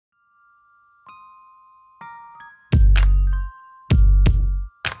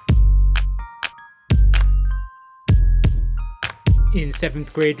In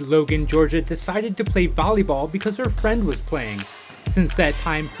 7th grade, Logan, Georgia decided to play volleyball because her friend was playing. Since that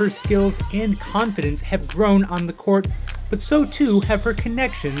time, her skills and confidence have grown on the court, but so too have her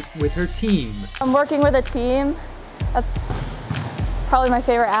connections with her team. Working with a team, that's probably my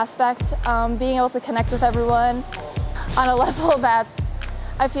favorite aspect. Being able to connect with everyone on a level that's,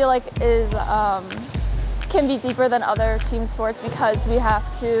 I feel like can be deeper than other team sports because we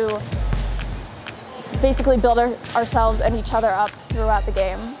have to basically build ourselves and each other up throughout the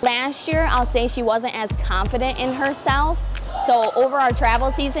game. Last year, I'll say she wasn't as confident in herself. So over our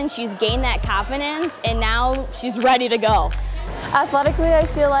travel season, she's gained that confidence and now she's ready to go. Athletically, I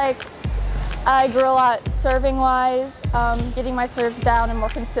feel like I grew a lot serving-wise, getting my serves down and more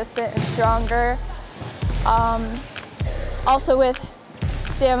consistent and stronger. Also with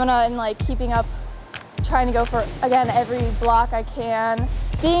stamina and keeping up, trying to go for, again, every block I can.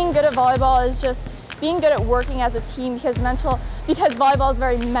 Being good at volleyball is just being good at working as a team because volleyball is a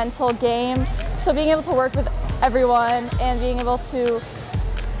very mental game. So being able to work with everyone and being able to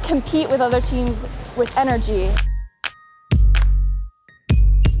compete with other teams with energy.